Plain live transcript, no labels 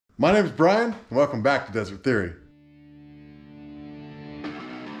My name is Brian, and welcome back to Desert Theory.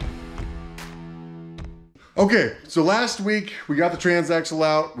 Okay, so last week we got the transaxle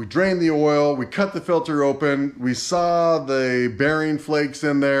out, we drained the oil, we cut the filter open, we saw the bearing flakes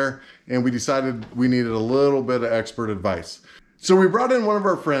in there, and we decided we needed a little bit of expert advice. So we brought in one of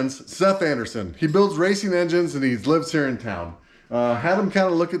our friends, Seth Anderson. He builds racing engines and he lives here in town. Had him kind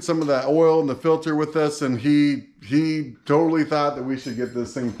of look at some of that oil and the filter with us, and he totally thought that we should get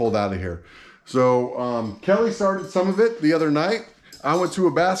this thing pulled out of here. So Kelly started some of it the other night. I went to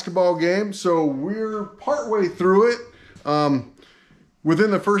a basketball game, so we're partway through it.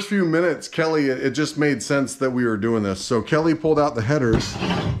 Within the first few minutes, Kelly, it just made sense that we were doing this. So Kelly pulled out the headers,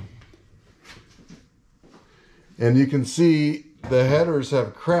 and you can see the headers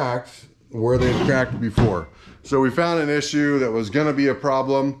have cracked where they've cracked before. So we found an issue that was going to be a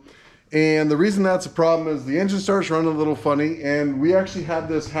problem. And the reason that's a problem is the engine starts running a little funny. And we actually had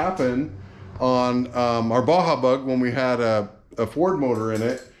this happen on our Baja Bug when we had a Ford motor in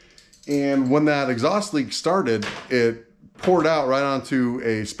it. And when that exhaust leak started, it poured out right onto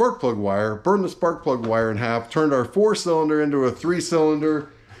a spark plug wire, burned the spark plug wire in half, turned our 4-cylinder into a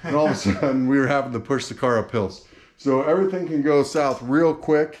 3-cylinder. And all of a sudden we were having to push the car up hills. So everything can go south real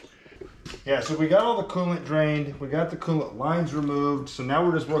quick. Yeah, so we got all the coolant drained, we got the coolant lines removed, so now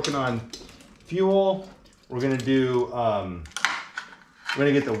we're just working on fuel. We're gonna do, we're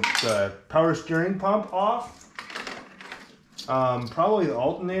gonna get the power steering pump off, probably the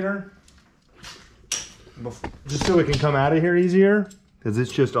alternator, just so we can come out of here easier, because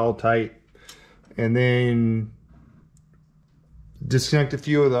it's just all tight. And then disconnect a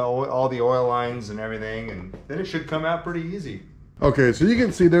few of all the oil lines and everything, and then it should come out pretty easy. Okay, so you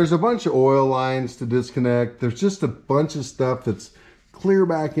can see there's a bunch of oil lines to disconnect. There's just a bunch of stuff that's clear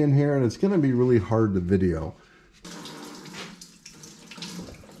back in here, and it's going to be really hard to video.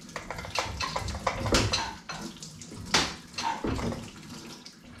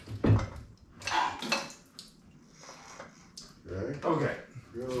 Okay.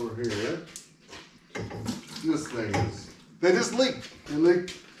 Go over here. This thing is... They just leak. They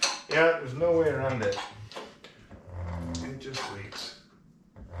leak. Yeah, there's no way around it. It just leaks.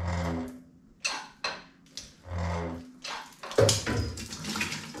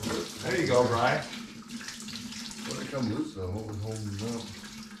 There you go, Brian. When it come loose though, what was holding it up?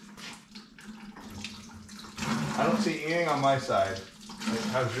 I don't see anything on my side.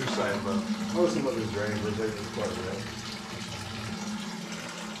 How's your side look? I was going to let it drain for a second. It's quite red.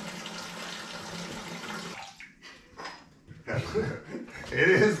 It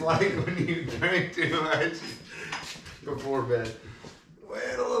is like when you drink too much before bed.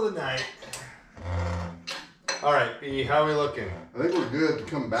 Middle of the night. All right, B, how are we looking? I think we're good to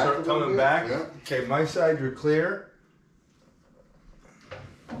come back. Start coming back? Yeah. Okay, my side, you're clear.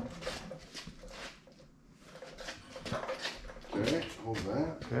 Okay, hold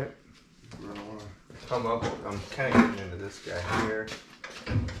that. Okay. We're gonna wanna... Come up. I'm kind of getting into this guy here.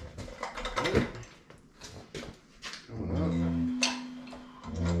 Okay. Coming up.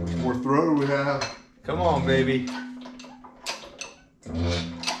 How much more throw do we have? Come on, baby.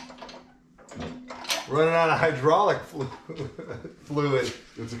 Running out of hydraulic fluid.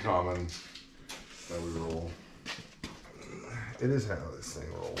 It's a common that we roll. It is how this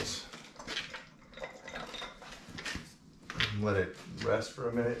thing rolls. Let it rest for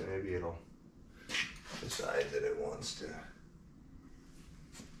a minute and maybe it'll decide that it wants to.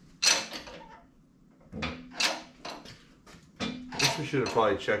 I guess we should have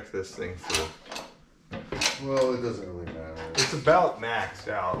probably checked this thing for. Well, it doesn't really matter. It's about maxed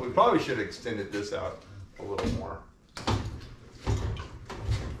out. We probably should have extended this out a little more.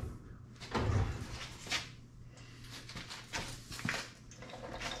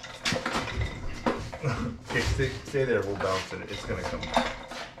 Okay, stay there. We'll bounce it. It's gonna come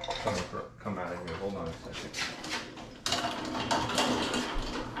out of here. Hold on a second.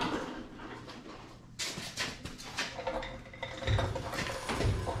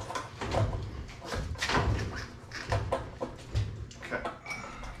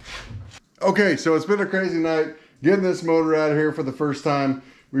 Okay, so it's been a crazy night getting this motor out of here for the first time.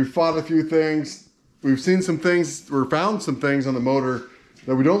 We've fought a few things. We've seen some things, or found some things on the motor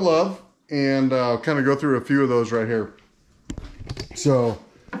that we don't love, and kind of go through a few of those right here. So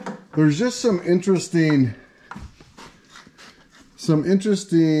there's just some interesting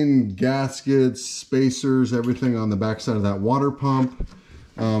gaskets, spacers, everything on the backside of that water pump.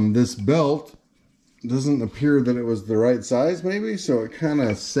 This belt doesn't appear that it was the right size maybe, so it kind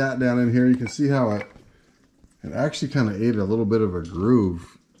of sat down in here. You can see how it actually kind of ate a little bit of a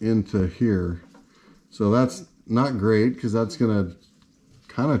groove into here. So that's not great, because that's gonna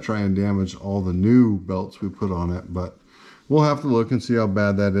kind of try and damage all the new belts we put on it, but we'll have to look and see how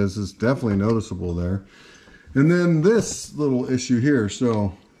bad that is. It's definitely noticeable there. And then this little issue here.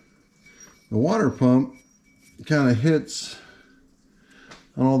 So the water pump kind of hits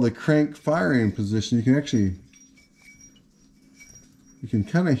on all the crank firing position. You can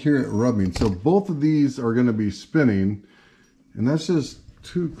kind of hear it rubbing. So both of these are going to be spinning, and that's just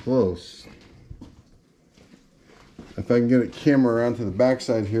too close. If I can get a camera around to the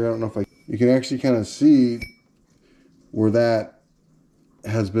backside here, I don't know if you can actually kind of see where that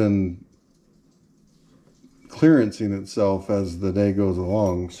has been clearancing itself as the day goes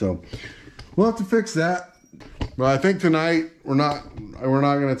along. So we'll have to fix that. But I think tonight we're not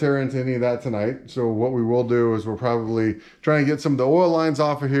going to tear into any of that tonight. So what we will do is we'll probably try and get some of the oil lines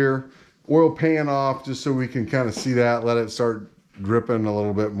off of here, oil pan off, just so we can kind of see that, let it start dripping a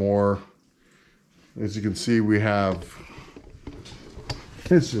little bit more. As you can see, we have,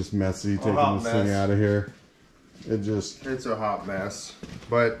 it's just messy taking this thing out of here. It's a hot mess,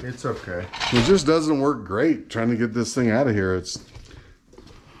 but it's okay. It just doesn't work great trying to get this thing out of here. It's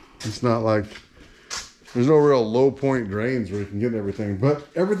not like, there's no real low point drains where you can get everything, but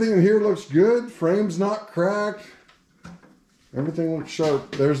everything in here looks good. Frame's not cracked. Everything looks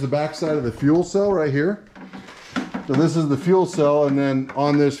sharp. There's the back side of the fuel cell right here. So this is the fuel cell, and then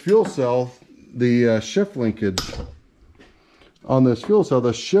on this fuel cell, the shift linkage. On this fuel cell,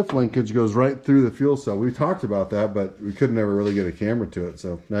 the shift linkage goes right through the fuel cell. We talked about that, but we could never really get a camera to it,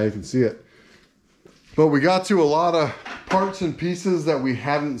 so now you can see it. But we got to a lot of parts and pieces that we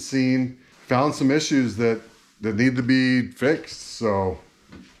hadn't seen. Found some issues that need to be fixed. So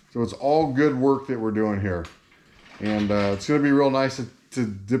it's all good work that we're doing here. And it's going to be real nice to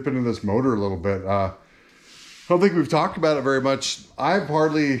dip into this motor a little bit. I don't think we've talked about it very much. I've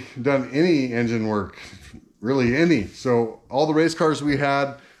hardly done any engine work, really any. So all the race cars we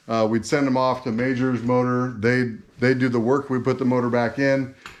had, we'd send them off to Major's Motor. They do the work. We put the motor back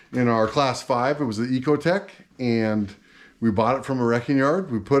in our class 5. It was the Ecotech, and we bought it from a wrecking yard.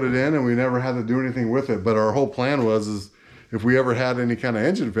 We put it in, and we never had to do anything with it. But our whole plan was if we ever had any kind of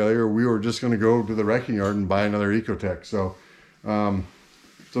engine failure, we were just going to go to the wrecking yard and buy another Ecotech. So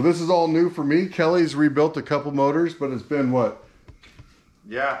so this is all new for me. Kelly's rebuilt a couple motors, but it's been what?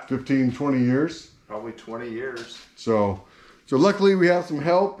 Yeah. 15, 20 years? Probably 20 years. So luckily we have some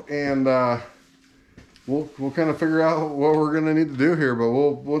help, and we'll kind of figure out what we're going to need to do here. But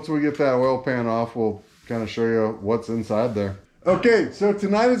once we get that oil pan off, we'll kind of show you what's inside there. Okay, so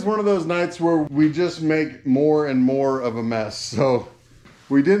tonight is one of those nights where we just make more and more of a mess. So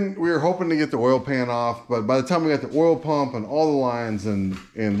we were hoping to get the oil pan off, but by the time we got the oil pump and all the lines and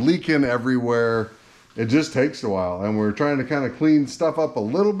leaking everywhere, it just takes a while. And we're trying to kind of clean stuff up a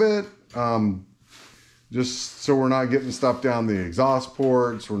little bit, just so we're not getting stuff down the exhaust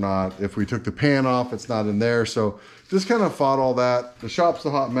ports. If we took the pan off, it's not in there. So just kind of fought all that. The shop's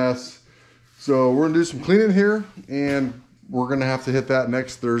a hot mess. So we're gonna do some cleaning here, and we're gonna have to hit that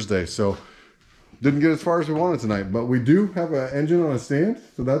next Thursday. So didn't get as far as we wanted tonight, but we do have an engine on a stand,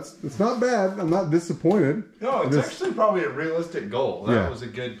 so it's not bad. I'm not disappointed. No, it's actually probably a realistic goal. That was a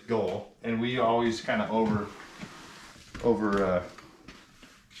good goal, and we always kind of over what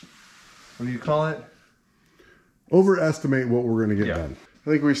do you call it? Overestimate what we're gonna get done. I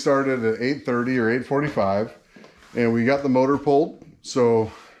think we started at 8:30 or 8:45, and we got the motor pulled.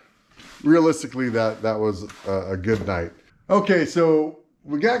 So realistically, that was a good night. Okay, so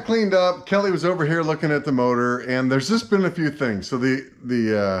we got cleaned up. Kelly was over here looking at the motor, and there's just been a few things. So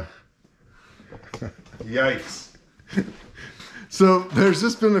Yikes. So there's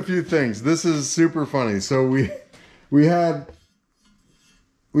just been a few things. This is super funny. So we had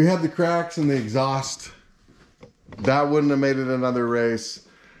the cracks in the exhaust. That wouldn't have made it another race.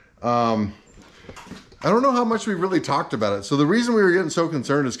 I don't know how much we really talked about it. So the reason we were getting so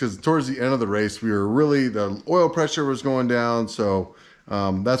concerned is because towards the end of the race, the oil pressure was going down. So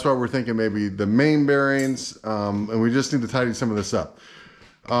that's why we're thinking maybe the main bearings, and we just need to tidy some of this up.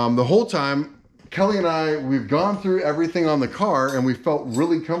 The whole time, Kelly and we've gone through everything on the car, and we felt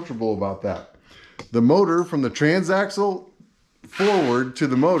really comfortable about that. The motor, from the transaxle forward to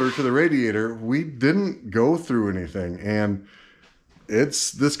the motor to the radiator, we didn't go through anything. And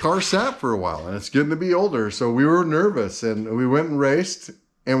this car sat for a while, and it's getting to be older. So we were nervous, and we went and raced,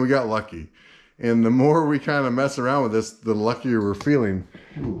 and we got lucky. And the more we kind of mess around with this, the luckier we're feeling.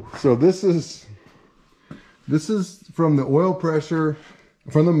 Ooh. So this is from the oil pressure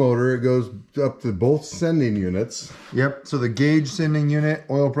from the motor. It goes up to both sending units. Yep. So the gauge sending unit,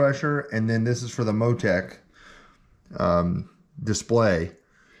 oil pressure, and then this is for the Motec display.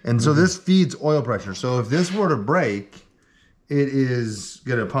 And so this feeds oil pressure. So if this were to break, it is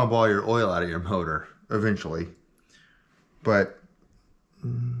gonna pump all your oil out of your motor eventually. But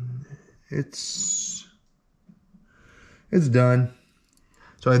it's done.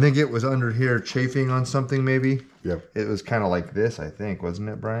 So I think it was under here chafing on something maybe. Yep. It was kind of like this, I think, wasn't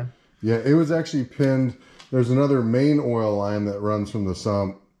it, Brian? Yeah, it was actually pinned. There's another main oil line that runs from the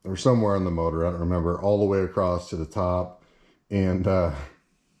sump or somewhere in the motor, I don't remember, all the way across to the top. And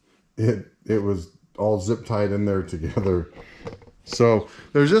it was all zip tied in there together. So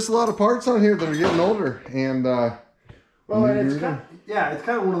there's just a lot of parts on here that are getting older. And well, it's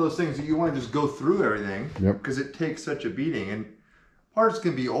kind of one of those things that you want to just go through everything. Yep. Because it takes such a beating. And parts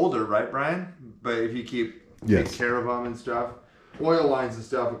can be older, right, Brian? But if you take care of them and stuff, oil lines and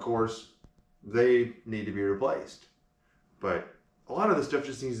stuff, of course, they need to be replaced. But a lot of the stuff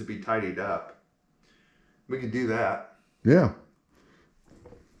just needs to be tidied up. We can do that. Yeah.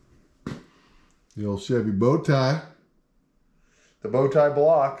 The old Chevy bow tie. The bow tie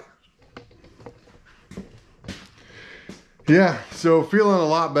block. Yeah, so feeling a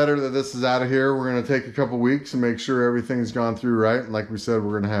lot better that this is out of here. We're going to take a couple weeks and make sure everything's gone through right. And like we said,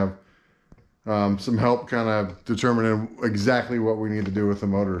 we're going to have some help kind of determining exactly what we need to do with the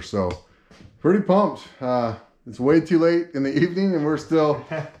motor. So pretty pumped. It's way too late in the evening and we're still,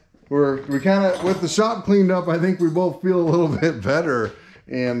 we kind of, with the shop cleaned up, I think we both feel a little bit better.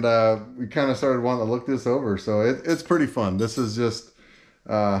 And we kind of started wanting to look this over. So it's pretty fun. This is just,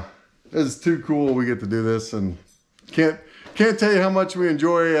 it's too cool. We get to do this and can't tell you how much we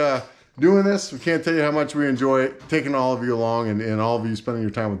enjoy doing this. We can't tell you how much we enjoy taking all of you along and all of you spending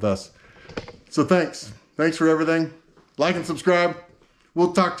your time with us. So thanks. Thanks for everything. Like and subscribe.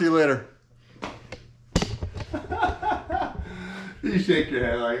 We'll talk to you later. You shake your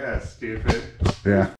head like, that's stupid. Yeah.